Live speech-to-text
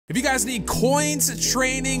If you guys need coins,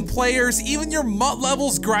 training, players, even your MUT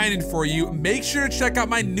levels grinding for you, make sure to check out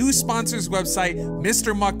my new sponsors website,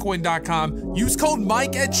 MrMuttCoin.com. Use code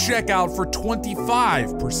Mike at checkout for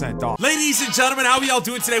 25% off. Ladies and gentlemen, how are y'all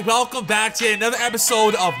doing today? Welcome back to another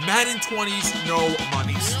episode of Madden 20's No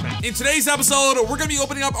Money Spent. In today's episode, we're gonna be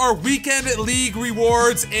opening up our weekend league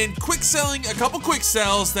rewards and quick selling a couple quick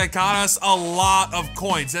sells that got us a lot of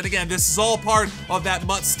coins. And again, this is all part of that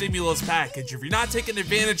MUT stimulus package. If you're not taking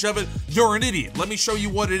advantage of it, you're an idiot. Let me show you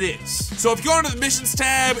what it is. So if you go into the missions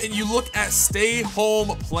tab and you look at stay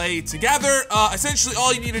home, play together, essentially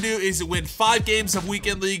all you need to do is win 5 games of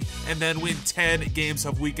weekend league and then win 10 games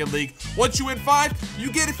of weekend league. Once you win 5,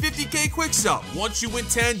 you get a 50K quick sell. Once you win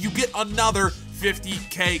 10, you get another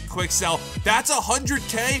 50K quick sell. That's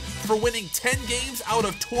 100K for winning 10 games out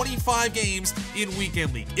of 25 games in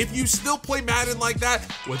weekend league. If you still play Madden like that,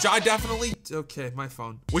 which I definitely,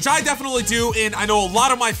 which I definitely do, and I know a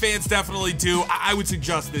lot of my fans definitely do, I would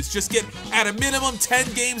suggest this. Just get at a minimum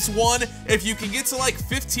 10 games won. If you can get to like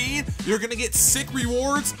 15, you're gonna get sick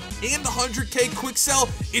rewards and 100K quick sell.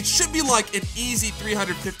 It should be like an easy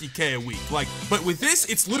 350K a week. But with this,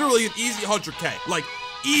 it's literally an easy 100K. Like,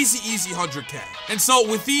 easy 100K. And so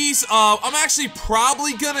with these, I'm actually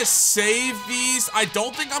probably gonna save these. I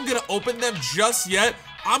don't think I'm gonna open them just yet.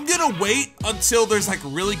 I'm gonna wait until there's like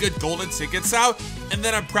really good golden tickets out, and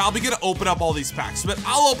then I'm probably gonna open up all these packs. But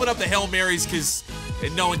I'll open up the Hail Marys because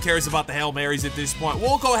no one cares about the Hail Marys at this point.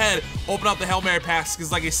 We'll go ahead, open up the Hail Mary packs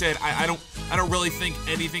because, like I said, I don't really think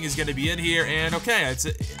anything is gonna be in here. And okay,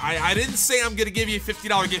 I didn't say I'm gonna give you a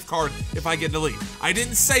 $50 gift card if I get in the lead. I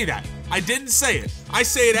didn't say that. I didn't say it. I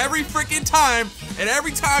say it every freaking time, and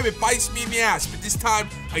every time it bites me in the ass. But this time,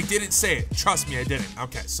 I didn't say it. Trust me, I didn't.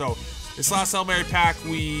 Okay, so this last Hail Mary pack,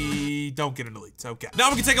 we don't get an elite. Okay. Now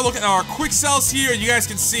we can take a look at our quick sells here. You guys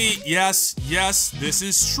can see, yes, this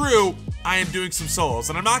is true. I am doing some solos,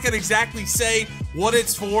 and I'm not gonna exactly say what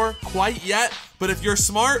it's for quite yet, but if you're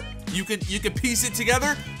smart, you can piece it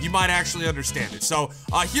together. You might actually understand it. So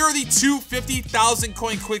here are the 2 50,000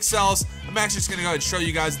 coin quick sells. I'm actually just gonna go ahead and show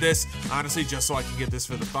you guys this, honestly, just so I can get this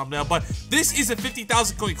for the thumbnail. But this is a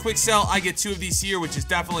 50,000 coin quick sell. I get 2 of these here, which is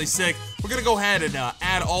definitely sick. We're gonna go ahead and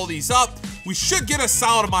add all these up. We should get a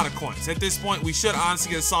solid amount of coins. At this point, we should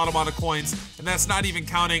honestly get a solid amount of coins, and that's not even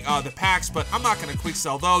counting the packs, but I'm not gonna quick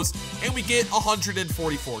sell those. And we get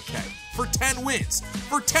 144K. For 10 wins.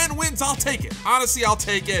 For 10 wins, I'll take it. Honestly, I'll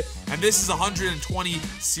take it. And this is 120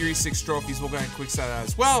 Series 6 trophies. We'll go ahead and quick set that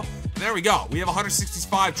as well. And there we go. We have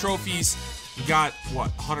 165 trophies. We got,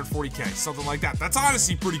 what, 140K, something like that. That's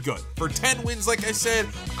honestly pretty good. For 10 wins, like I said,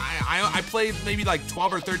 I played maybe like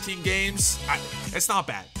 12 or 13 games. It's not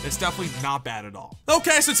bad. It's definitely not bad at all.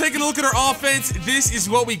 Okay, so taking a look at our offense, this is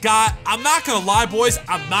what we got. I'm not gonna lie, boys.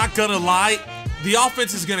 I'm not gonna lie. The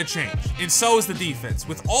offense is gonna change, and so is the defense.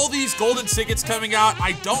 With all these golden tickets coming out,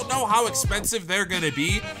 I don't know how expensive they're gonna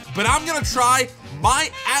be, but I'm gonna try my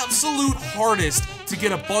absolute hardest to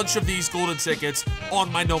get a bunch of these golden tickets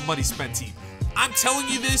on my No Money Spent team. I'm telling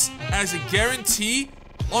you this as a guarantee.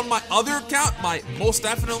 On my other account, my most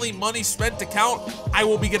definitely money spent account, I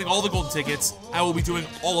will be getting all the golden tickets. I will be doing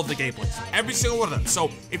all of the gameplays, every single one of them. So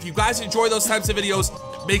if you guys enjoy those types of videos,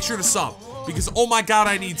 make sure to sub. Because, oh my god,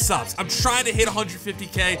 I need subs. I'm trying to hit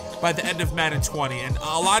 150K by the end of Madden 20. And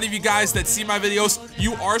a lot of you guys that see my videos,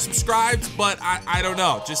 you are subscribed, but I don't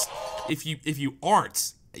know. Just, if you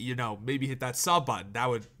aren't, you know, maybe hit that sub button. That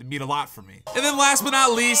would mean a lot for me. And then last but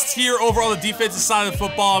not least, here over on the defensive side of the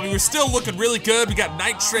football, I mean, we're still looking really good. We got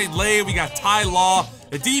Night Train Lay, we got Ty Law.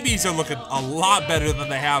 The DBs are looking a lot better than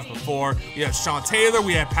they have before. We have Sean Taylor,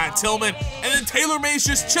 we have Pat Tillman, and then Taylor May's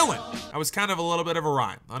just chilling. That was kind of a little bit of a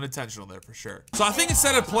rhyme. Unintentional there for sure. So I think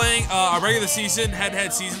instead of playing a regular season,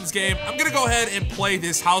 head-to-head seasons game, I'm gonna go ahead and play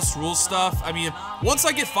this house rule stuff. I mean, once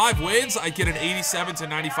I get 5 wins, I get an 87 to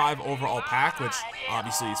 95 overall pack, which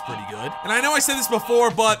obviously is pretty good. And I know I said this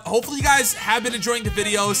before, but hopefully you guys have been enjoying the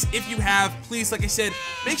videos. If you have, please, like I said,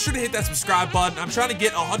 make sure to hit that subscribe button. I'm trying to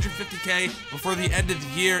get 150K before the end of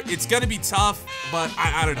the year. It's gonna be tough, but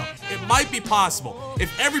I don't know. It might be possible.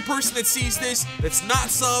 If every person that sees this that's not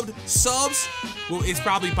subbed subs, well, it's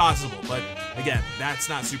probably possible. But again, that's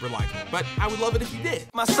not super likely. But I would love it if you did.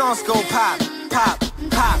 My songs go pop, pop,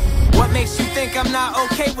 pop. What makes you think I'm not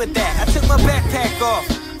okay with that? I took my backpack off.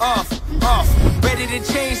 Ready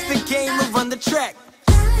to change the game and run the track.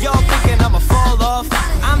 Y'all thinking I'ma fall off?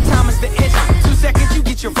 I'm Thomas the Engine. 2 seconds, you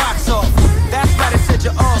get your rocks off. That's why they said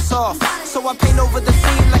you're all soft. So I paint over the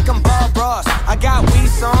scene like I'm Bob Ross. I got weed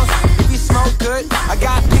songs, if you smoke good. I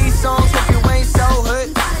got peace songs, if you ain't so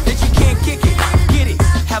hood. That you can't kick it, get it,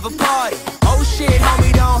 have a party. Oh shit,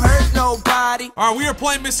 homie, don't hurt nobody. All right, we are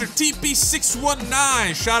playing Mr.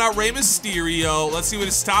 TP619. Shout out Rey Mysterio. Let's see what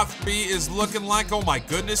his top 3 is looking like. Oh my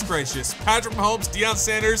goodness gracious. Patrick Mahomes, Deion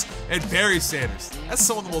Sanders, and Barry Sanders. That's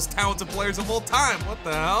some of the most talented players of all time. What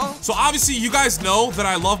the hell? So obviously you guys know that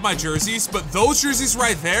I love my jerseys, but those jerseys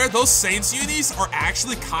right there, those Saints unis are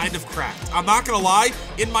actually kind of cracked. I'm not gonna lie,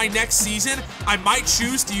 in my next season, I might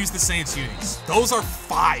choose to use the Saints unis. Those are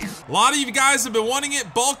fire. A lot of you guys have been wanting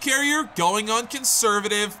it. Ball carrier going on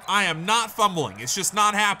conservative. I am not fumbling. It's just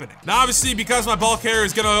not happening. Now obviously because my ball carrier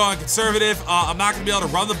is gonna go on conservative, I'm not gonna be able to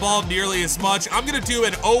run the ball nearly as much. I'm gonna do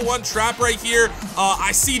an 0-1 trap right here.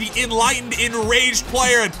 I see the enlightened, enraged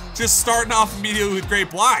player and just starting off immediately with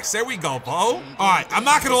great blocks. There we go, Bo. All right, I'm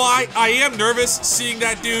not gonna lie, I am nervous seeing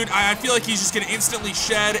that dude. I feel like he's just gonna instantly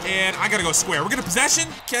shed, and I gotta go square. We're gonna possession,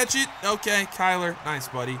 catch it. Okay, Kyler, nice,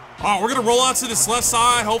 buddy. All right, we're gonna roll out to this left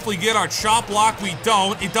side, hopefully get our chop block. We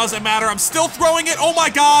don't, it doesn't matter. I'm still throwing it, oh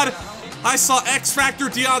my God. I saw X Factor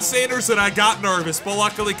Deion Sanders and I got nervous, but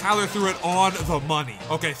luckily Kyler threw it on the money.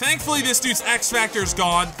 Okay, thankfully this dude's X Factor is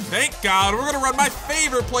gone. Thank God. We're gonna run my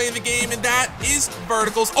favorite play in the game, and that is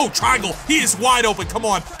verticals. Oh, triangle. He is wide open. Come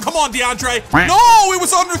on. Come on, DeAndre. No, it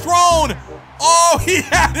was underthrown. Oh, he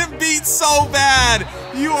had him beat so bad.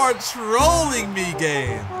 You are trolling me,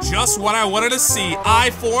 game. Just what I wanted to see.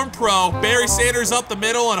 I-form pro. Barry Sanders up the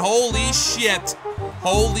middle, and holy shit.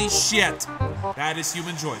 Holy shit. That is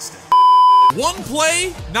human joystick. One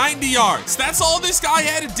play, 90 yards. That's all this guy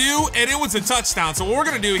had to do, and it was a touchdown. So what we're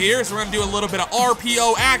gonna do here is we're gonna do a little bit of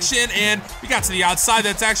RPO action, and we got to the outside.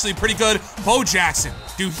 That's actually pretty good. Bo Jackson,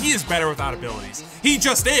 dude, he is better without abilities. He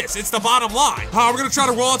just is. It's the bottom line. We're gonna try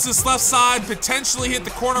to roll it to this left side, potentially hit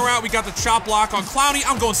the corner route. We got the chop block on Clowney.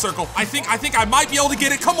 I'm going circle. I think I might be able to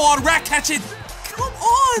get it. Come on, rat catch it. Come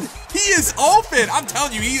on. He is open. I'm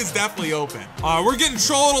telling you, he is definitely open. We're getting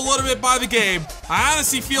trolled a little bit by the game. I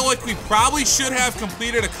honestly feel like we probably should have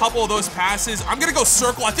completed a couple of those passes. I'm gonna go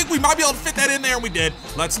circle. I think we might be able to fit that in there, and we did.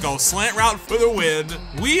 Let's go. Slant route for the win.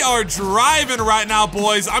 We are driving right now,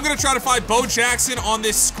 boys. I'm gonna try to find Bo Jackson on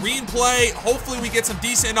this screenplay. Hopefully we get some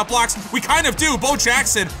decent up blocks. We kind of do. Bo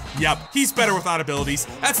Jackson, yep, he's better without abilities.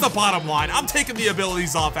 That's the bottom line. I'm taking the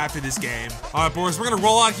abilities off after this game. All right, boys, we're gonna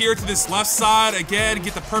roll out here to this left side again,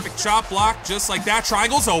 get the perfect chop block, just like that.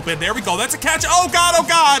 Triangle's open. There we go. That's a catch. Oh, God. Oh,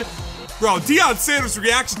 God. Bro, Deion Sanders'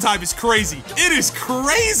 reaction time is crazy. It is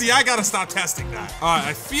crazy. I gotta stop testing that. All right,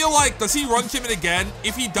 I feel like, does he run commit again?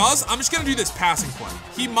 If he does, I'm just gonna do this passing play.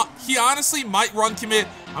 He honestly might run commit.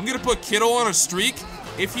 I'm gonna put Kittle on a streak.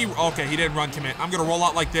 If he, okay, he didn't run commit. I'm gonna roll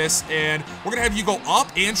out like this, and we're gonna have you go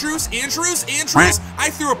up. Andrews.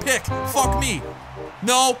 I threw a pick. Fuck me.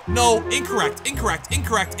 No, incorrect.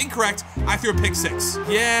 I threw a pick 6.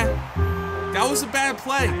 Yeah, that was a bad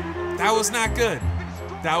play. That was not good.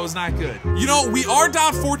 You know, we are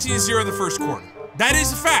down 14-0 in the first quarter. That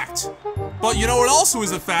is a fact. But you know what also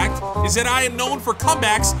is a fact is that I am known for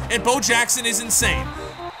comebacks, and Bo Jackson is insane.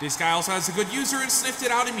 This guy also has a good user and sniffed it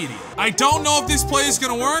out immediately. I don't know if this play is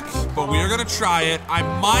gonna work, but we are gonna try it. I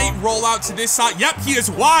might roll out to this side. Yep, he is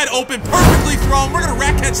wide open, perfectly thrown. We're gonna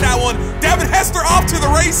rat catch that one. Devin Hester off to the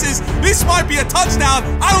races. This might be a touchdown.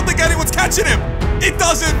 I don't think anyone's catching him. It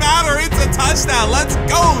doesn't matter, it's a touchdown. Let's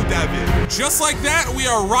go, Devin. Just like that, we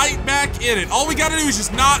are right back in it. All we gotta do is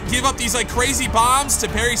just not give up these like crazy bombs to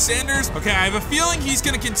Barry Sanders. Okay, I have a feeling he's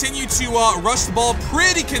gonna continue to rush the ball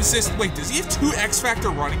pretty consistent. Wait, does he have 2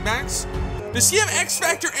 X-Factor running backs? Does he have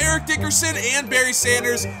X-Factor Eric Dickerson and Barry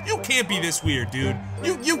Sanders? You can't be this weird, dude.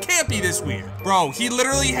 You can't be this weird. Bro, he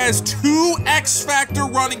literally has 2 X-Factor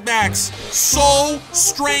running backs. So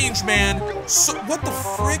strange, man. So, what the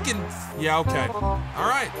frickin'? Yeah, okay. All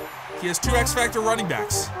right. He has 2 X-Factor running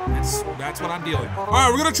backs. That's what I'm dealing with. All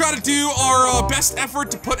right, we're gonna try to do our best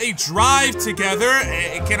effort to put a drive together.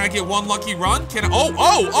 Can I get one lucky run? Can I?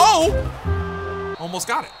 Oh! Almost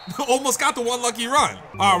got it. Almost got the one lucky run.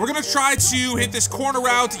 All right, we're gonna try to hit this corner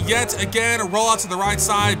route yet again. Roll out to the right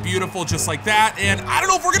side. Beautiful, just like that. And I don't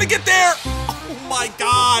know if we're gonna get there. Oh my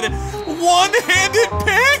God. One-handed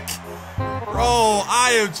pick? Bro,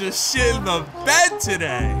 I am just shitting the bed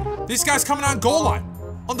today. This guy's coming on goal line.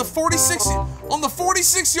 On the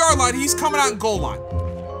 46-yard line, he's coming out in goal line.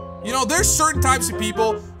 You know, there's certain types of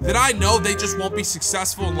people that I know they just won't be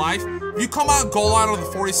successful in life. If you come out goal line on the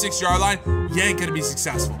 46-yard line, you ain't gonna be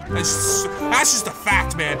successful. That's just a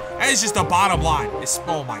fact, man. That is just the bottom line.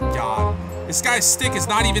 Oh my God. This guy's stick is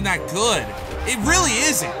not even that good. It really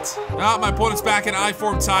isn't. My opponent's back in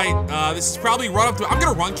I-form tight. This is probably run up to, I'm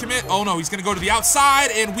gonna run commit. Oh no, he's gonna go to the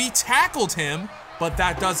outside, and we tackled him, but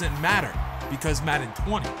that doesn't matter because Madden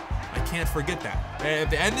 20. I can't forget that.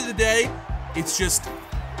 At the end of the day, it's just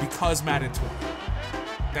because Madden 20.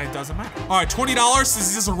 that doesn't matter. All right, $20. This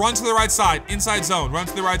is just a run to the right side. Inside zone, run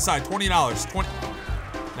to the right side. $20. 20.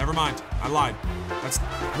 Never mind, I lied. That's,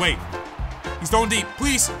 wait. He's throwing deep,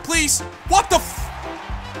 please, please. What the f?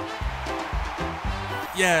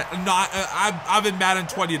 Yeah, no, I've been Madden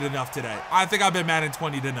 20'd enough today. I think I've been Madden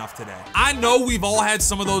 20'd enough today. I know we've all had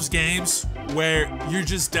some of those games where you're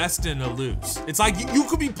just destined to lose. It's like you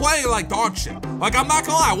could be playing like dog shit. Like, I'm not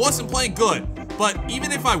gonna lie, I wasn't playing good. But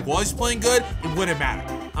even if I was playing good, it wouldn't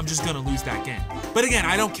matter. I'm just gonna lose that game. But again,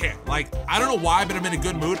 I don't care. Like, I don't know why, but I'm in a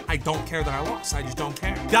good mood. I don't care that I lost. I just don't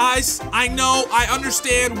care. Guys, I know, I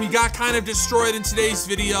understand we got kind of destroyed in today's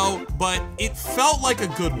video, but it felt like a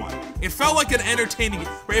good one. It felt like an entertaining,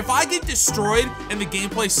 if I get destroyed and the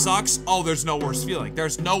gameplay sucks, oh, there's no worse feeling.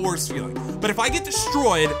 There's no worse feeling. But if I get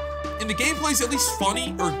destroyed and the gameplay's at least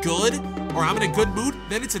funny or good, or I'm in a good mood,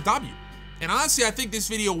 then it's a W. And honestly, I think this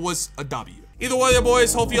video was a W. Either way,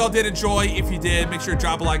 boys, hope you all did enjoy. If you did, make sure to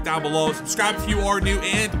drop a like down below. Subscribe if you are new.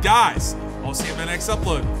 And guys, I'll see you in my next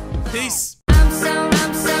upload. Peace.